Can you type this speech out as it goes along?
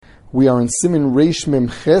We are in Siman Reish Mem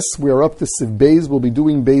Ches. We are up to Siv Beis. We'll be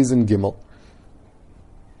doing Beis and Gimel.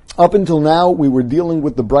 Up until now, we were dealing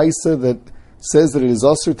with the brisa that says that it is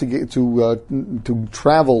usher to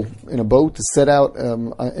travel in a boat, to set out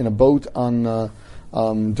in a boat on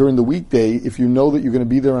during the weekday if you know that you're going to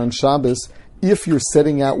be there on Shabbos, if you're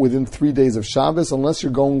setting out within 3 days of Shabbos, unless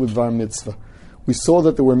you're going with Var Mitzvah. We saw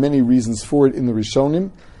that there were many reasons for it in the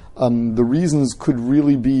Rishonim. The reasons could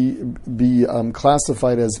really be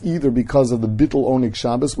classified as either because of the Bittul Onik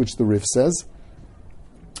Shabbos, which the Rif says,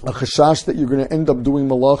 a chashash that you're going to end up doing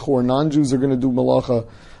malacha, or non-Jews are going to do malacha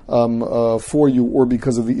for you, or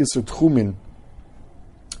because of the Isser Tchumin.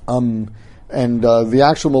 And the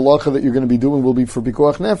actual malacha that you're going to be doing will be for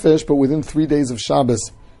Pikuach Nefesh, but within 3 days of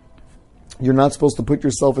Shabbos, you're not supposed to put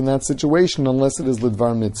yourself in that situation unless it is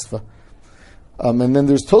Lidvar Mitzvah. And then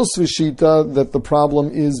there's Tosfos Shita that the problem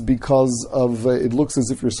is because of it looks as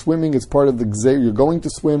if you're swimming. It's part of the gzeira. You're going to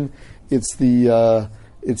swim. It's the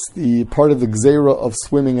part of the gzeira of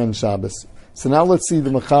swimming on Shabbos. So now let's see the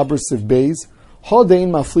Mechaber Siv Beis. Hodein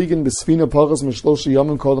mafligen b'sfina pachas mishlosha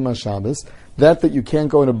yomim kodem haShabbos. That you can't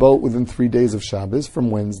go in a boat within 3 days of Shabbos from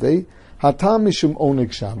Wednesday. Hatam mishum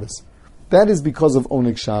onik Shabbos. That is because of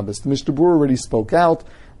onik Shabbos. The Mishnah Berurah already spoke out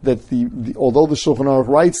that although the Shulchan Aruch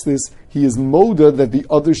writes this, he is moda that the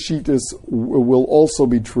other shitas will also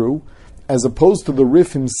be true, as opposed to the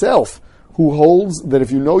Rif himself, who holds that if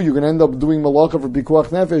you know you're going to end up doing malacha for Pikuach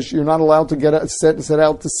Nefesh, you're not allowed to set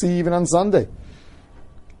out to sea even on Sunday.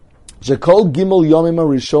 Shekol Gimel Yomim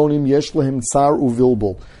HaRishonim Yesh Lehem Tsar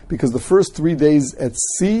Uvilbul, because the first 3 days at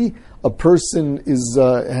sea, a person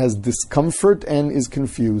has discomfort and is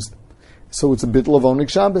confused. So it's a bittul of Onik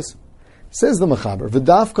Shabbos. Says the Mechaber,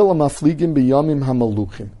 V'dafka lamafligim b'yomim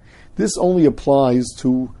hamaluchim. This only applies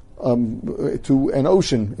to an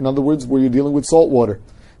ocean. In other words, where you're dealing with salt water,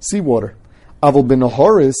 seawater. Aval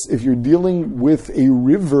b'naharis, if you're dealing with a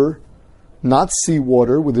river, not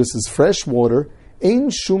seawater, where this is fresh water, ein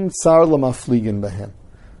shum tsar lamafligin behem.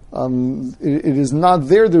 It is not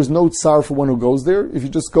there. There's no tsar for one who goes there. If you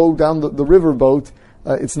just go down the river boat,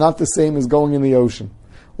 it's not the same as going in the ocean.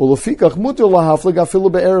 They're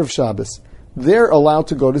allowed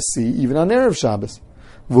to go to sea even on Erev Shabbos.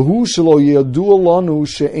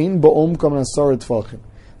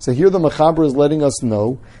 So here the Mechaber is letting us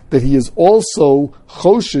know that he is also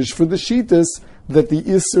choshish for the shitas that the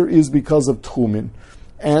Isser is because of Tchumin.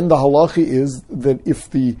 And the halachi is that if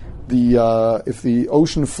the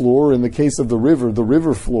ocean floor, in the case of the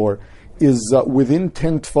river floor, is within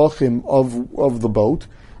 10 tfachim of the boat,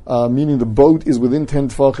 meaning the boat is within 10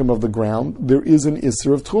 tfachim of the ground, there is an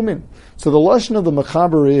Isser of Tchumin. So the lashon of the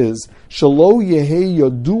Mechaber is, Shalo yehe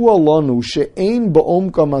yadua lanu she'ein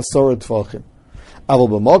ba'omka masara tfachim. Aval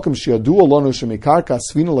b'malkim she'yadua lanu she'mekarka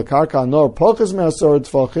svina lekarka anor pachas me'asara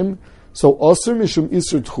tfachim, so Asr mishum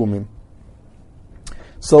Isser Tchumim.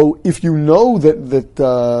 So if you know that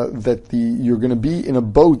you're going to be in a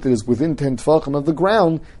boat that is within 10 tfachim of the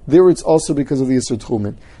ground, there it's also because of the Yisur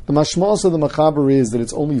Tchumin. The mashmas of the Mechaber is that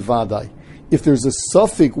it's only vadai. If there's a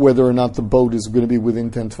suffix whether or not the boat is going to be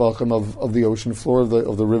within 10 tfachim of the ocean floor, of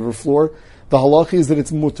the river floor, the halachi is that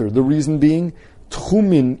it's mutter. The reason being,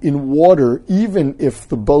 Tchumin in water, even if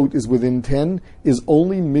the boat is within 10, is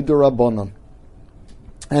only midarabanan.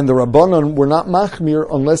 And the Rabbanon were not machmir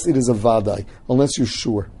unless it is a vadai, unless you're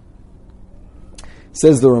sure.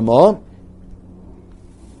 Says the Ramah,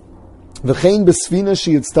 V'chein b'sfina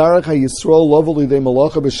sheyitztarach ha'yisrael lovel lidei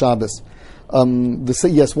malacha b'Shabbos.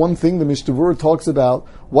 Yes, one thing the Mishnah Berurah talks about,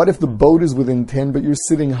 what if the boat is within 10 but you're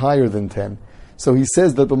sitting higher than 10? So he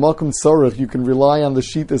says that b'makom tzorach you can rely on the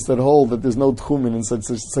shitas that hold that there's no tchumin in such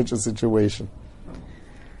a situation.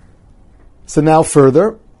 So now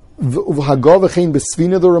further, V'hagav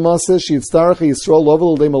b'svina the Ramah says sheyitztarach Yisrael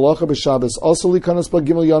lovel l'dei malacha b'Shabbos also likanas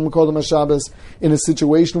b'gimel yom kodem haShabbos, in a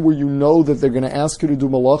situation where you know that they're going to ask you to do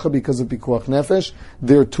malacha because of pikuach nefesh.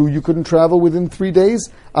 There too you couldn't travel within 3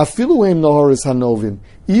 days. Afilu heim naharis hanovim,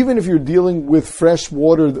 even if you're dealing with fresh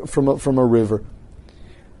water from a river.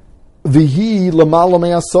 V'hi lamala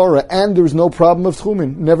me'asara, and there's no problem of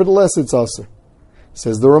tchumin. Nevertheless, it's aser.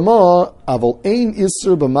 Says the Ramah, Aval ein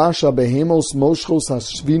Isser b'masha behemos moshchos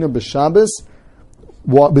hashvina b'Shabbos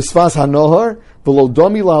b'sfas hanohar v'lo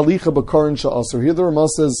domi la'alicha b'karin sha'aser. Here the Ramah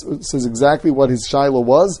says exactly what his shaila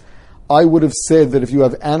was. I would have said that if you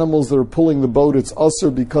have animals that are pulling the boat, it's aser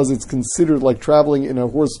because it's considered like traveling in a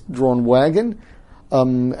horse-drawn wagon.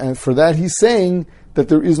 And for that he's saying that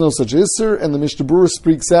there is no such Isser, and the Mishnah Berurah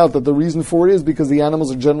speaks out that the reason for it is because the animals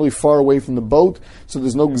are generally far away from the boat, so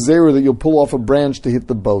there's no gzeira that you'll pull off a branch to hit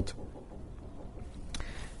the boat.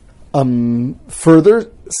 Further,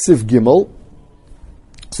 Siv Gimel,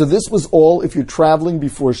 So this was all if you're traveling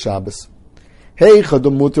before Shabbos. Hey,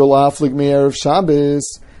 chadamuter la'aflik me'erev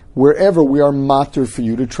Shabbos. Wherever we are matter for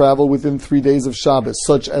you to travel within 3 days of Shabbos,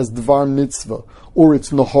 such as Dvar Mitzvah, or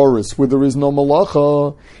it's Nahoris, where there is no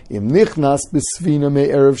Malacha, im nichnas besvina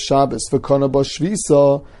me'erev Shabbos, v'kana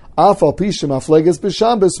b'shvisa, afal pishim afleges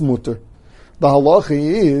b'Shabbos mutter. The halacha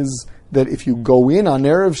is that if you go in on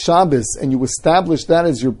Erev Shabbos and you establish that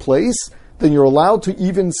as your place, then you're allowed to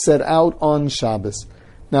even set out on Shabbos.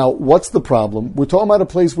 Now, what's the problem? We're talking about a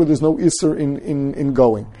place where there's no Isser in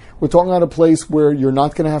going. We're talking about a place where you're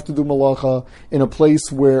not going to have to do Malacha, in a place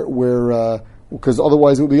where because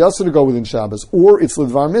otherwise it would be Isser to go within Shabbos, or it's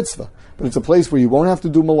L'dvar Mitzvah. But it's a place where you won't have to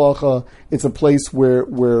do Malacha. It's a place where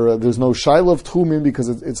there's no Shaila of Tchumin because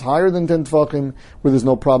it's higher than 10 Tvachim, where there's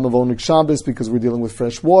no problem of Onik Shabbos because we're dealing with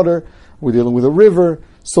fresh water, we're dealing with a river.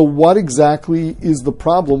 So what exactly is the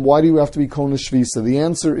problem? Why do you have to be Kona Shvisa? The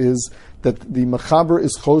answer is that the Mechaber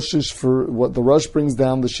is Choshish for what the Rush brings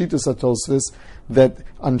down, the Shitas HaTosfos, that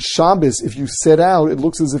on Shabbos, if you set out, it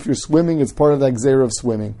looks as if you're swimming, it's part of the Gzeir of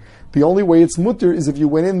swimming. The only way it's mutter is if you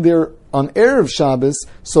went in there on Erev Shabbos,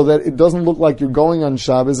 so that it doesn't look like you're going on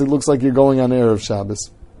Shabbos, it looks like you're going on Erev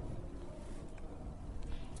Shabbos.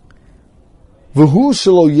 V'hu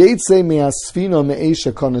shelo yetze me'asfina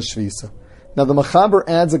me'esha kona shvisa. Now the Mechaber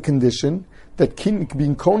adds a condition that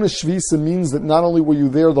being Kona Shvisa means that not only were you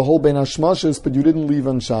there the whole Ben Hashmashis, but you didn't leave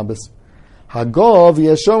on Shabbos. Hagov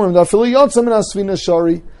yeshomim dafili yotzem min asfina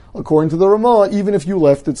shari. According to the Ramah, even if you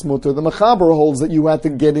left, it's mutter. The Mechaber holds that you had to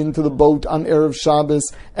get into the boat on Erev Shabbos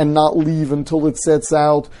and not leave until it sets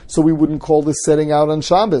out, so we wouldn't call this setting out on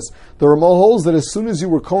Shabbos. The Ramah holds that as soon as you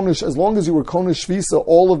were Konish, as long as you were Konish Shvisa,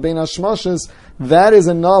 all of Ben Hashmashis, that is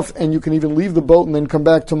enough, and you can even leave the boat and then come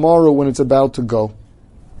back tomorrow when it's about to go.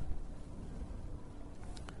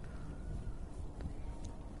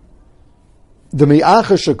 The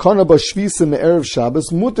me'acha shekana b'shvisa me'erev Shabbos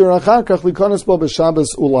muter achar kach likonas bo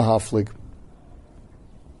b'Shabbos ulahaflig.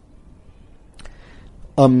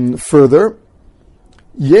 Further,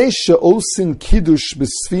 yesh she'osin kiddush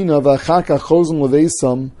b'sfina v'achar kach chozim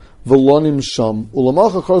leveisam v'lonim sham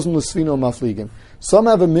ulamacha chozim l'sfina mafligin. Some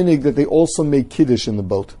have a minig that they also make kiddush in the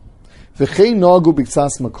boat. V'chei nagu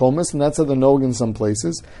b'ktsas makomis, and that's how they know in some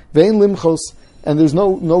places. Ve'in limchos, and there's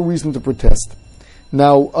no reason to protest.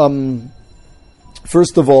 Now,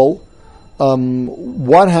 first of all,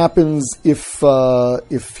 what happens if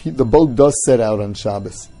the boat does set out on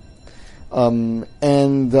Shabbos? Let's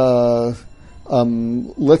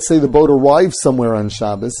say the boat arrives somewhere on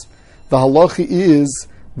Shabbos. The halacha is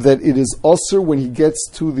that it is usher when he gets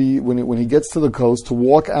to the coast to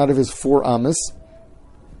walk out of his 4 amas.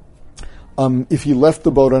 If he left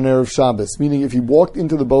the boat on Erev Shabbos, meaning if he walked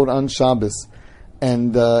into the boat on Shabbos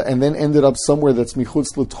and then ended up somewhere that's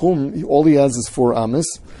michutz l'tchum, all he has is 4 amas.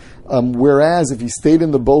 Whereas if he stayed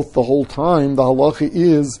in the boat the whole time, the halacha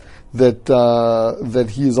is that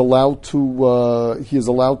he is allowed to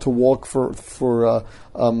walk for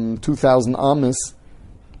 2,000 amas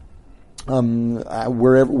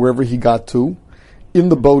wherever he got to. In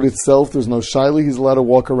the boat itself, there's no shaila. He's allowed to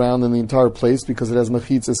walk around in the entire place because it has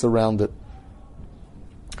mechitzas around it.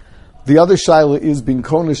 The other shaila is bin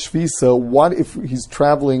kona shvisa. What if he's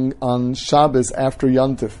traveling on Shabbos after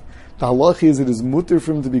Yantif? The halach is it is mutter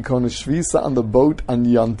for him to be kona shvisa on the boat on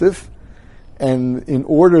Yantif, and in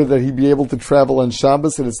order that he be able to travel on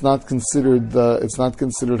Shabbos, and it's not considered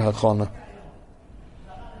hachana.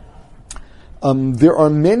 There are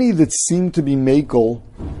many that seem to be makel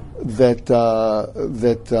that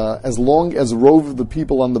as long as rove of the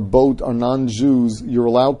people on the boat are non-Jews, you're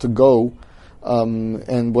allowed to go.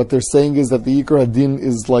 And what they're saying is that the Ikar Hadin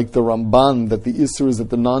is like the Ramban, that the Isser is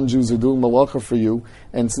that the non-Jews are doing malacha for you,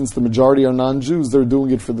 and since the majority are non-Jews, they're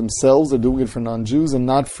doing it for themselves, they're doing it for non-Jews, and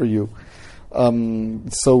not for you. Lamaisa,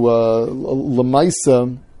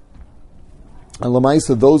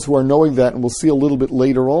 those who are knowing that, and we'll see a little bit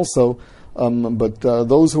later also, but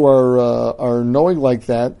those who are knowing like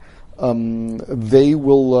that, they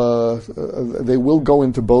will go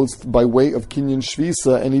into boats by way of Kinyan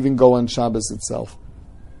Shvisa and even go on Shabbos itself.